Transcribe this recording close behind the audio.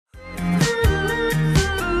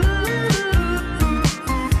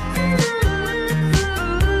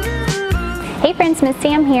friends, Miss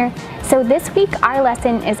Sam here. So this week our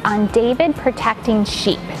lesson is on David protecting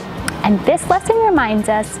sheep. And this lesson reminds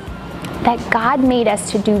us that God made us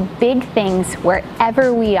to do big things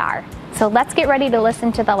wherever we are. So let's get ready to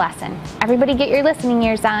listen to the lesson. Everybody get your listening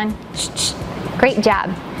ears on. Shh, shh. Great job.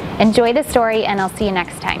 Enjoy the story and I'll see you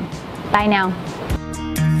next time. Bye now.